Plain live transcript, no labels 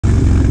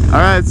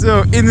Alright,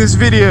 so in this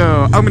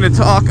video, I'm going to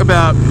talk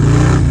about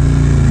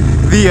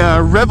the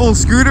Rebel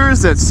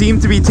scooters that seem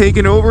to be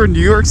taking over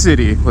New York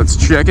City. Let's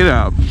check it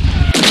out.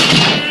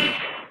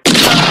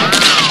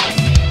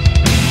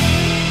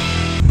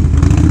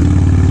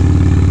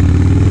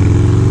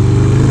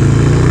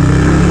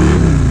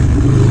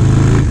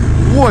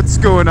 What's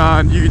going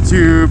on,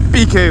 YouTube?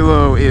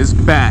 BKLO is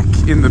back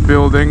in the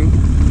building.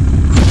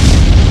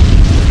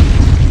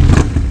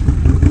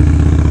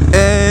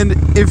 And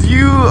if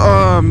you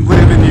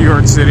live in New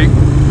York City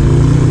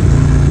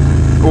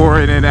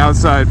or in an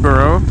outside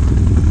borough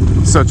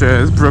such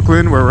as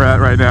Brooklyn, where we're at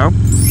right now,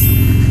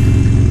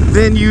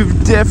 then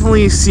you've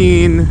definitely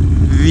seen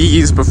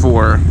these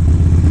before.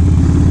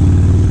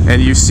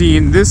 And you've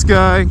seen this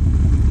guy,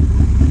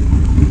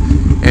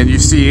 and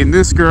you've seen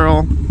this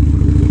girl,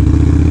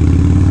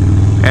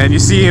 and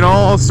you've seen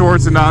all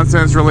sorts of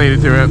nonsense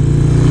related to it.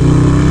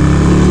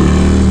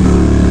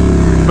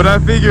 But I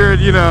figured,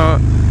 you know,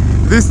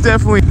 this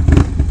definitely,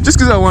 just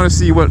because I want to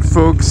see what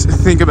folks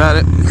think about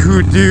it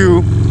who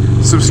do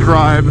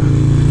subscribe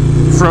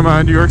from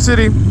New York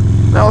City.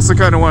 I also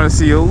kind of want to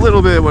see a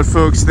little bit what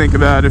folks think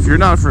about if you're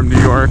not from New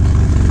York,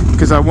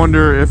 because I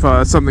wonder if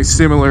something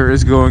similar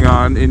is going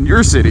on in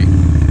your city.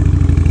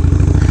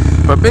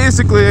 But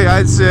basically,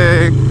 I'd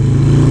say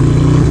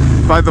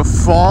by the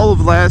fall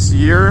of last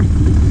year,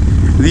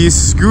 these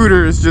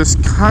scooters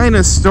just kind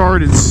of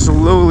started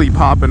slowly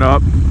popping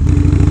up.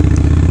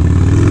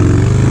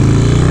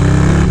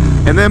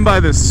 And then by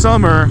the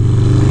summer,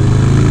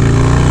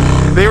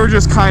 they were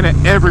just kind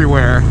of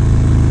everywhere.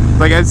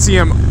 Like, I'd see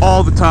them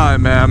all the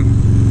time, man.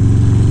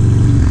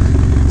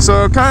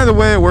 So kind of the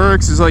way it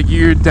works is like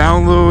you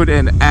download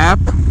an app,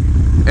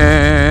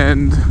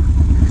 and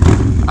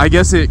I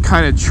guess it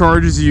kind of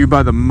charges you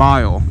by the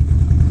mile.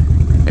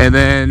 And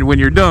then when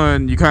you're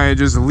done, you kind of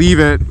just leave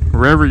it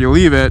wherever you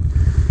leave it.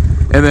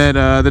 And then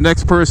the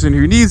next person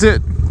who needs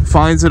it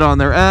finds it on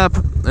their app,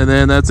 and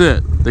then that's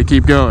it. They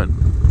keep going.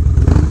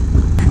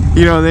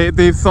 You know,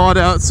 they've thought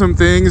out some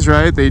things,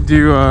 right? They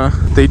do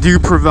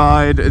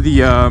provide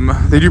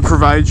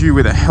you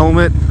with a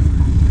helmet,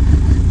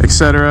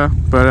 etc.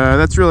 But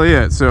that's really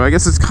it. So I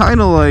guess it's kind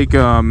of like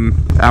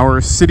our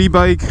city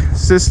bike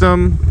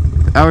system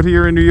out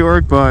here in New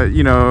York, but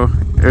you know,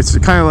 it's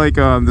kind of like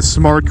the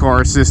smart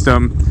car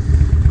system,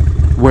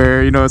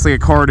 where you know it's like a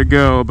car to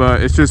go,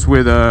 but it's just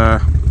with a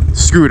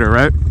scooter,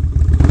 right?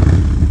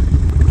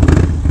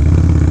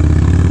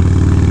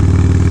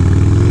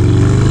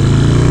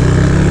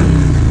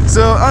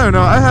 So I don't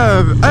know. I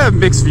have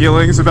mixed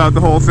feelings about the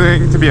whole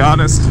thing, to be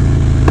honest.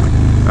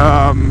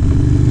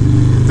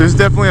 There's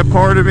definitely a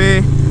part of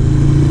me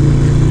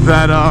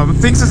that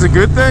thinks it's a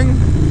good thing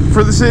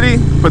for the city,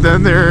 but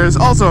then there's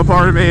also a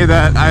part of me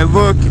that I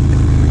look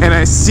and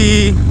I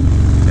see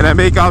and I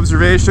make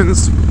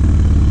observations.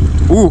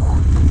 Ooh.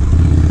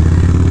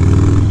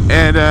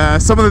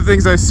 And some of the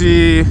things I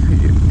see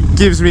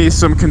gives me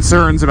some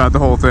concerns about the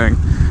whole thing.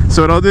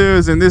 So what I'll do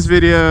is in this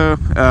video,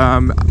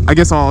 I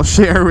guess I'll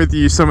share with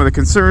you some of the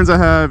concerns I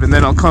have, and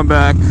then I'll come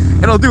back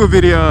and I'll do a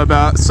video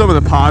about some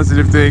of the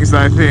positive things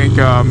that I think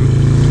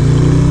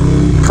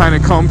kind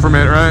of come from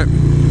it, right?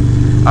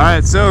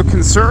 Alright, so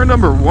concern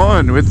number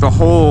one with the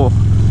whole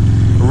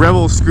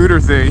Rebel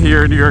scooter thing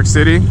here in New York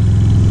City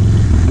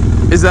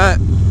is that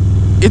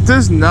it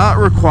does not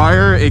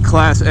require a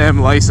Class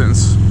M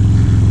license.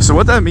 So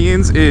what that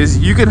means is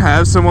you can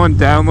have someone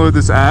download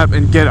this app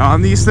and get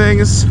on these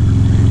things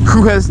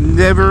who has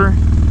never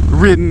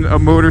ridden a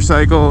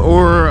motorcycle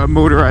or a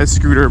motorized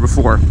scooter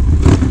before,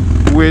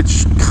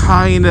 which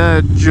kind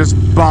of just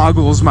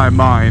boggles my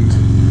mind.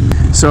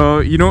 So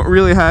you don't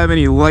really have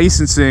any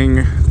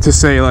licensing to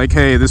say like,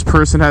 hey, this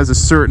person has a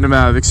certain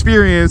amount of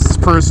experience, this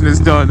person has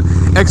done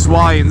X,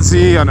 Y, and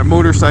Z on a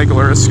motorcycle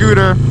or a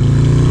scooter.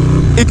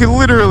 It can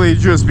literally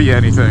just be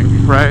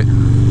anything, right?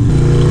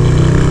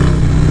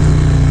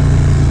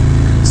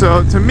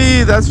 So to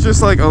me, that's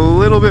just like a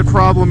little bit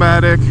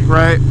problematic,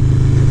 right?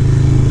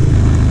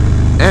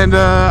 And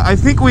I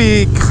think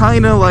we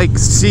kind of like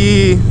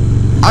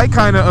I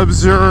kind of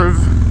observe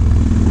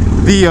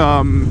the,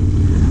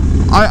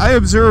 I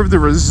observe the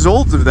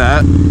result of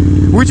that,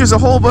 which is a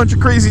whole bunch of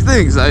crazy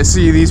things I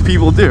see these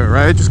people do,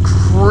 right? Just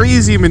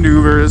crazy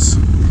maneuvers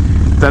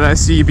that I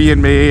see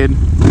being made.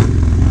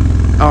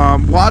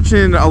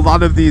 Watching a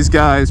lot of these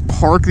guys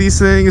park these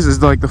things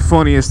is like the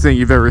funniest thing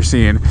you've ever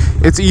seen.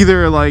 It's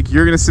either like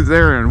you're gonna sit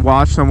there and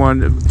watch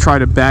someone try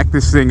to back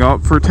this thing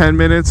up for 10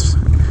 minutes,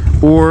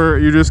 or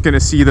you're just gonna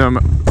see them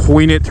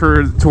point it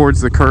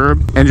towards the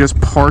curb and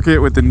just park it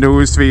with the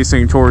nose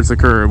facing towards the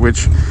curb,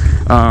 which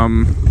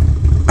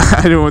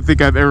I don't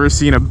think I've ever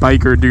seen a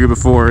biker do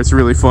before. It's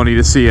really funny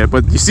to see it,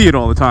 but you see it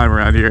all the time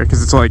around here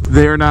because it's like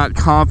they're not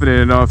confident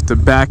enough to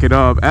back it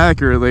up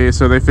accurately,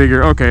 so they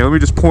figure, okay, let me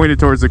just point it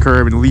towards the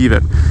curb and leave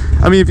it.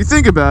 I mean, if you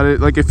think about it,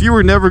 like if you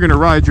were never gonna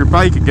ride your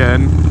bike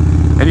again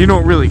and you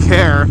don't really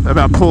care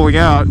about pulling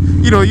out,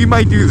 you know, you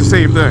might do the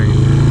same thing.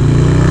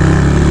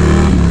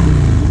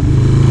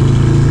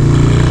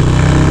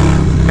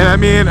 And I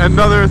mean,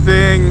 another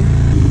thing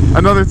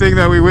Another thing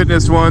that we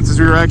witnessed once is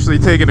we were actually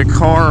taking a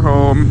car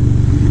home,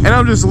 and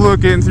I'm just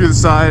looking through the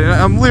side, and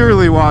I'm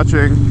literally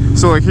watching.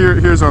 So like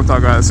here's what I'm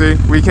talking about. See,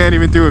 we can't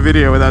even do a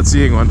video without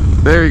seeing one.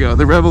 There you go,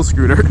 the Rebel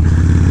scooter.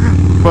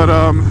 But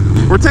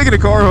we're taking a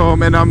car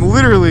home, and I'm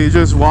literally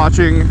just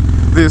watching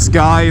this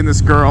guy and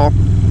this girl,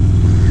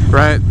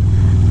 right?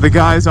 The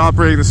guy's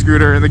operating the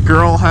scooter, and the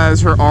girl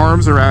has her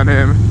arms around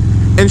him,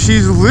 and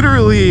she's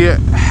literally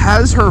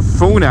has her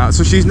phone out,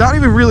 so she's not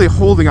even really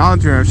holding on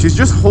to him. She's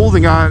just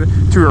holding on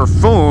to her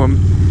phone,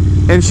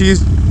 and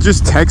she's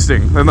just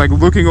texting and like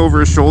looking over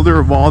his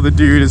shoulder while the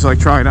dude is like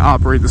trying to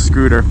operate the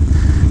scooter.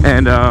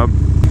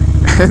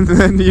 And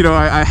then, you know,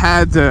 I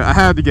had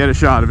to get a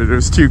shot of it. It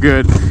was too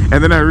good.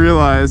 And then I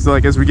realized,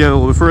 like, as we get a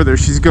little bit further,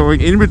 she's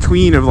going in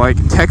between of like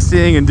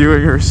texting and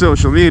doing her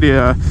social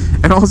media,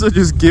 and also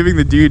just giving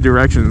the dude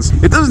directions.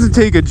 It doesn't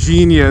take a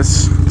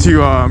genius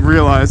to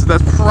realize that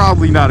that's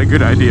probably not a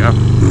good idea.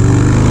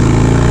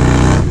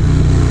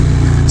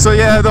 So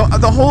yeah,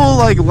 the whole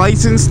like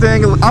license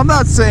thing, I'm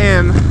not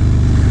saying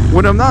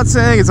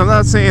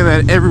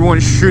that everyone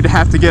should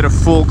have to get a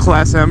full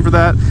Class M for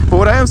that, but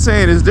what I am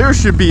saying is there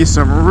should be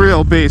some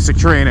real basic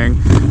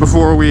training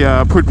before we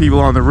put people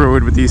on the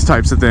road with these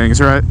types of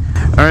things, right?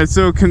 Alright,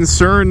 so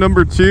concern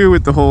number 2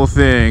 with the whole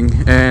thing,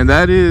 and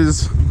that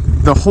is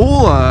the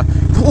whole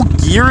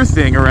gear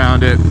thing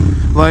around it.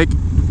 Like,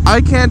 I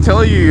can't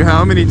tell you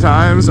how many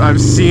times I've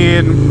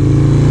seen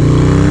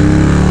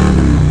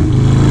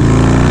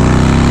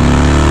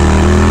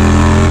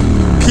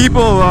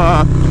people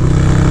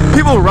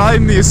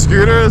riding these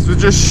scooters with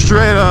just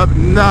straight up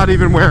not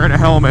even wearing a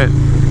helmet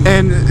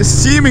and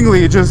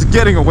seemingly just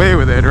getting away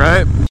with it,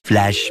 right?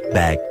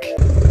 Flashback.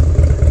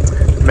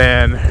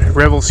 Man,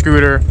 Rebel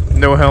scooter,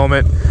 no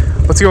helmet.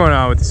 What's going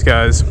on with these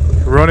guys?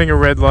 Running a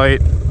red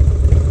light.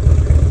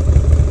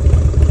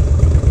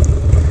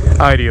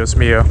 Ay, Dios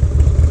mío.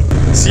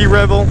 See,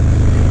 Rebel,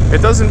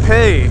 it doesn't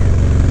pay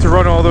to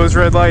run all those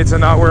red lights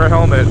and not wear a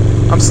helmet.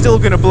 I'm still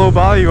gonna blow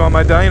by you on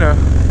my Dyna.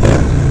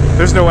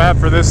 There's no app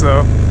for this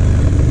though.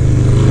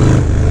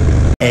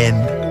 End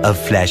of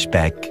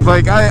flashback.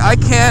 Like, I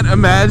can't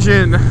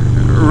imagine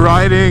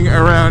riding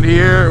around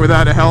here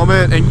without a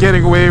helmet and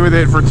getting away with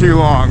it for too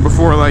long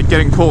before like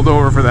getting pulled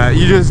over for that.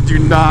 You just do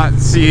not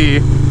see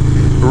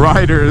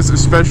riders,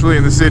 especially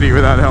in the city,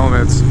 without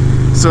helmets.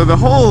 So the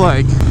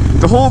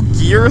whole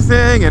gear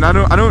thing, and I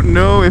don't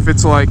know if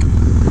it's like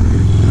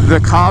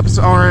the cops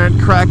aren't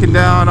cracking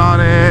down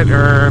on it,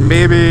 or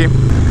maybe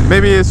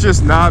it's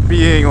just not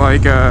being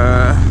like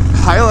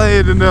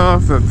highlighted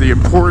enough of the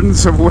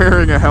importance of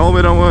wearing a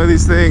helmet on one of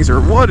these things,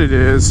 or what it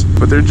is,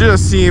 but there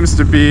just seems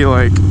to be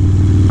like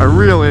a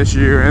real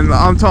issue. And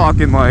I'm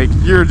talking like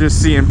you're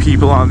just seeing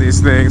people on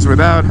these things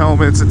without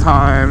helmets at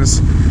times.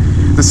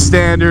 The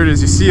standard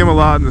is you see them a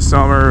lot in the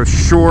summer,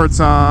 shorts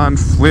on,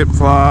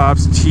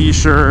 flip-flops,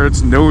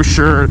 t-shirts, no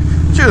shirt,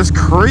 just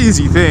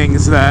crazy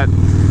things that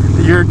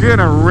you're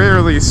gonna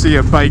rarely see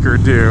a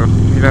biker do.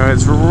 You know,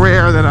 it's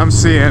rare that I'm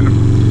seeing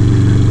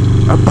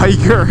a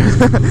biker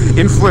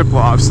in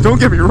flip-flops. Don't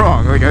get me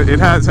wrong, like, it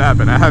has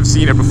happened. I have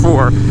seen it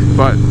before,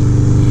 but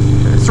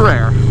it's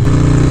rare.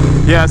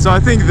 Yeah, so I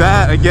think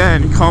that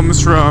again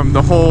comes from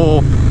the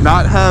whole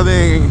not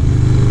having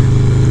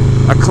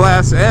a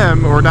Class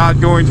M or not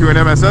going to an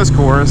MSS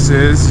course,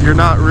 is you're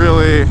not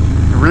really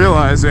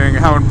realizing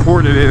how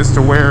important it is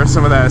to wear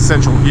some of that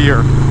essential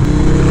gear.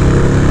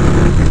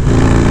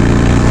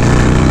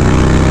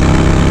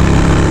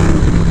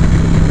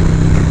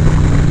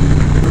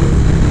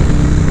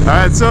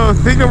 Alright, so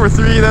thing number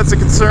 3 that's a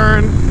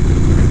concern,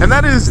 and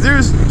that is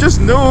there's just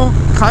no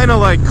kind of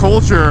like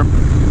culture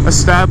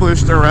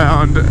established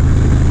around,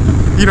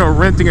 you know,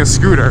 renting a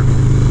scooter.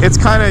 It's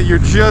kind of, you're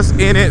just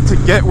in it to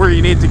get where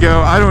you need to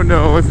go. I don't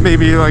know if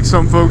maybe like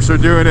some folks are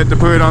doing it to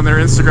put it on their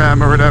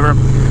Instagram or whatever,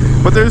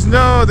 but there's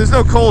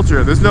no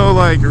culture. There's no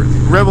like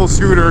Rebel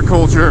scooter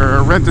culture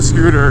or rent a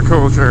scooter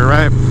culture,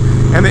 right?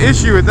 And the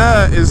issue with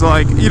that is,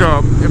 like, you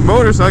know,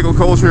 motorcycle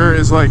culture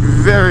is like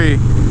very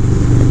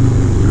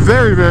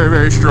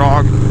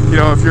strong. You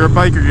know, if you're a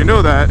biker, you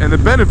know that. And the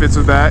benefits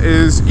of that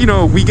is, you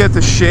know, we get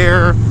to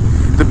share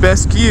the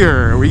best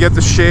gear, we get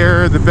to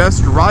share the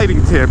best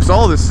riding tips,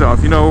 all this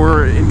stuff. You know,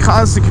 we're in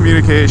constant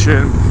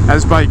communication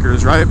as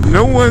bikers, right?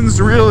 No one's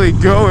really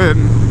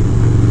going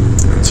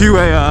to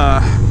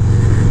a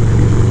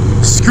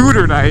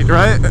scooter night,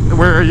 right,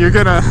 where you're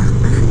gonna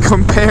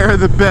compare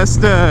the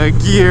best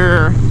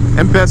gear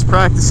and best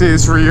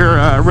practices for your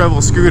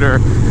Rebel scooter.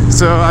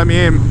 So I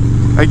mean,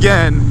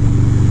 again,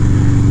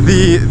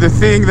 the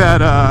thing that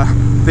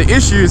the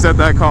issues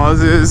that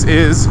causes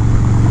is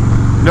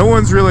no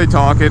one's really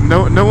talking,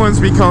 no one's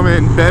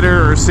becoming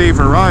better or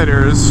safer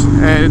riders,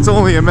 and it's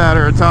only a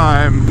matter of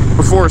time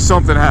before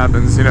something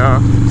happens, you know.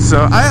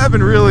 So I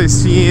haven't really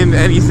seen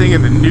anything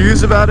in the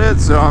news about it,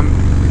 so I'm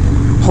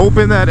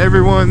hoping that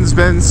everyone's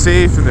been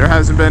safe and there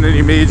hasn't been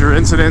any major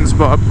incidents.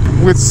 But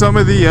with some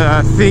of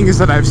the things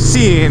that I've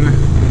seen,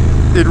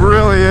 it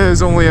really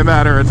is only a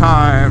matter of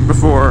time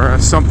before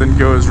something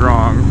goes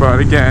wrong.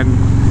 But again,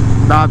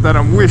 not that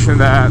I'm wishing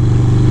that,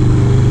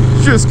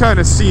 just kind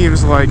of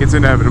seems like it's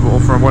inevitable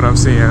from what I'm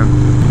seeing.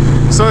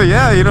 So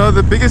yeah, you know,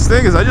 the biggest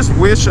thing is I just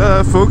wish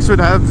folks would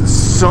have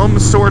some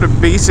sort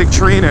of basic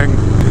training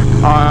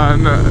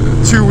on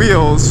 2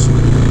 wheels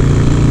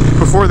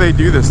before they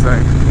do this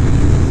thing.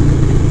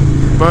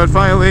 But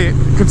finally,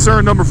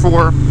 concern number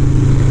 4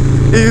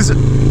 is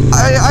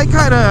I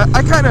kind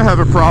of have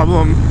a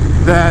problem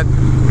that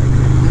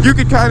you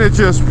could kind of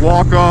just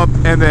walk up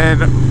and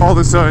then all of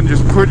a sudden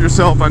just put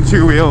yourself on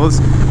 2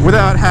 wheels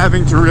without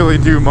having to really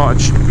do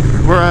much.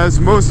 Whereas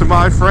most of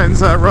my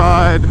friends that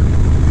ride,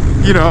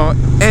 you know,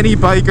 any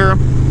biker,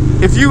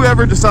 if you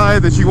ever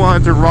decided that you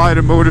wanted to ride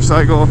a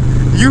motorcycle,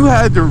 you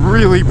had to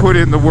really put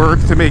in the work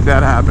to make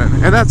that happen.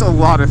 And that's a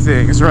lot of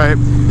things, right?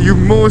 You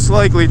most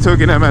likely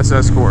took an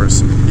MSS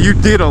course. You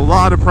did a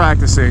lot of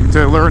practicing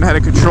to learn how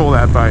to control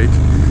that bike.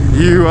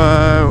 You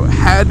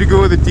had to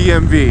go to the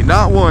DMV,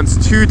 not once,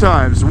 2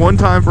 times. 1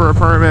 time for a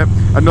permit,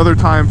 another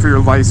time for your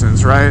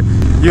license, right?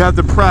 You have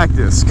to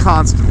practice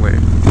constantly.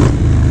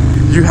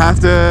 You have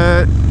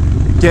to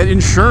get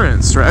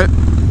insurance, right?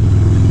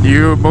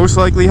 You most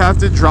likely have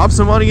to drop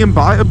some money and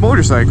buy a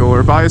motorcycle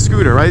or buy a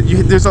scooter, right?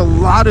 There's a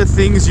lot of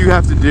things you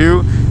have to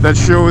do that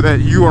show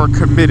that you are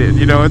committed.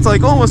 You know, it's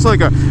like almost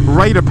like a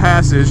rite of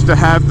passage to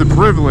have the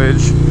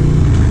privilege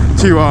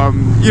to,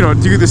 you know,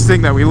 do this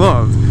thing that we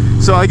love.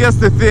 So I guess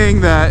the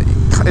thing that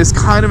is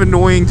kind of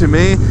annoying to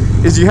me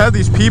is you have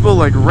these people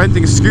like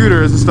renting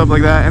scooters and stuff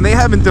like that, and they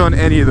haven't done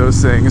any of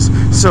those things.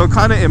 So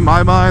kind of in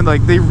my mind,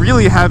 like they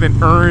really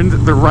haven't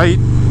earned the right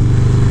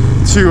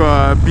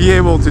to be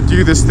able to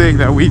do this thing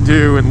that we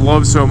do and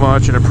love so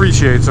much and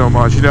appreciate so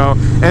much, you know.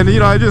 And you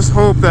know, I just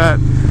hope that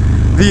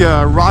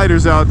the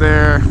riders out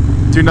there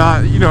do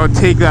not, you know,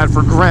 take that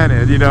for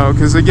granted, you know,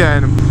 because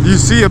again, you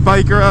see a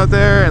biker out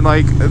there and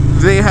like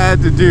they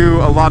had to do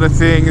a lot of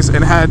things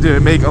and had to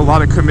make a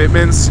lot of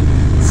commitments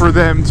for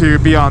them to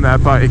be on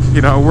that bike,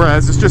 you know,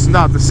 whereas it's just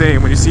not the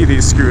same when you see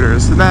these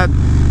scooters, and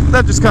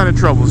that just kind of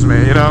troubles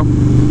me, you know.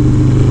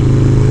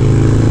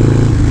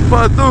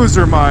 But those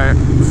are my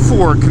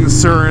 4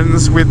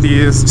 concerns with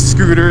these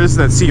scooters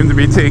that seem to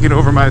be taking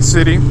over my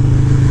city.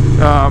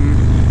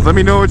 Let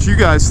me know what you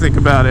guys think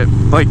about it.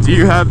 Like, do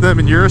you have them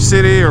in your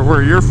city or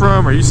where you're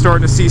from? Are you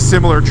starting to see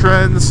similar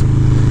trends?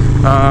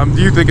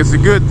 Do you think it's a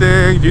good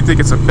thing? Do you think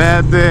it's a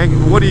bad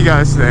thing? What do you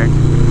guys think?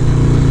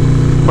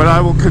 But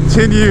I will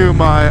continue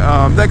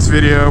my next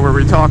video where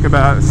we talk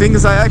about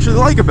things I actually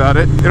like about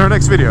it in our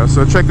next video.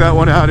 So check that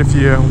one out if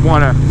you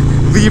want to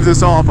leave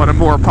this off on a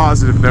more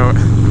positive note.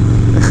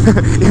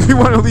 If you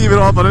want to leave it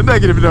off on a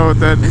negative note,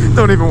 then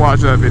don't even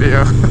watch that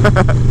video.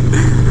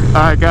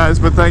 Alright guys,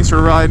 but thanks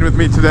for riding with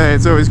me today.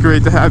 It's always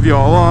great to have you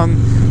all along.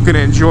 I'm gonna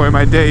enjoy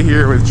my day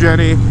here with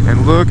Jenny,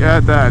 and look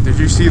at that. Did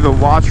you see the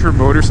watch for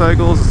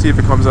motorcycles? Let's see if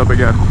it comes up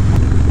again.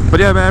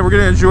 But yeah, man, we're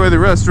gonna enjoy the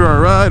rest of our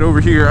ride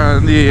over here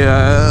on the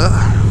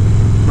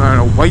I don't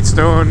know,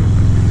 Whitestone,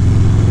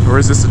 or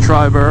is this the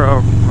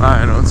Triborough?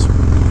 I don't know, it's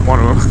one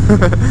of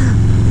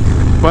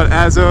them. But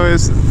as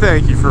always,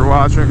 thank you for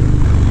watching.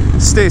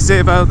 Stay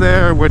safe out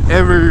there,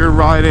 whatever you're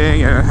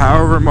riding and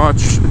however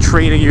much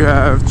training you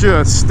have,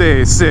 just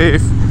stay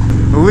safe.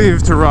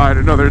 Live to ride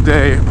another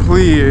day,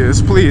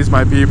 please, please,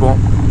 my people.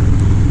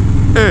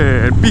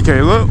 And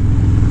BK Low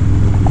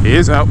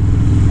is out.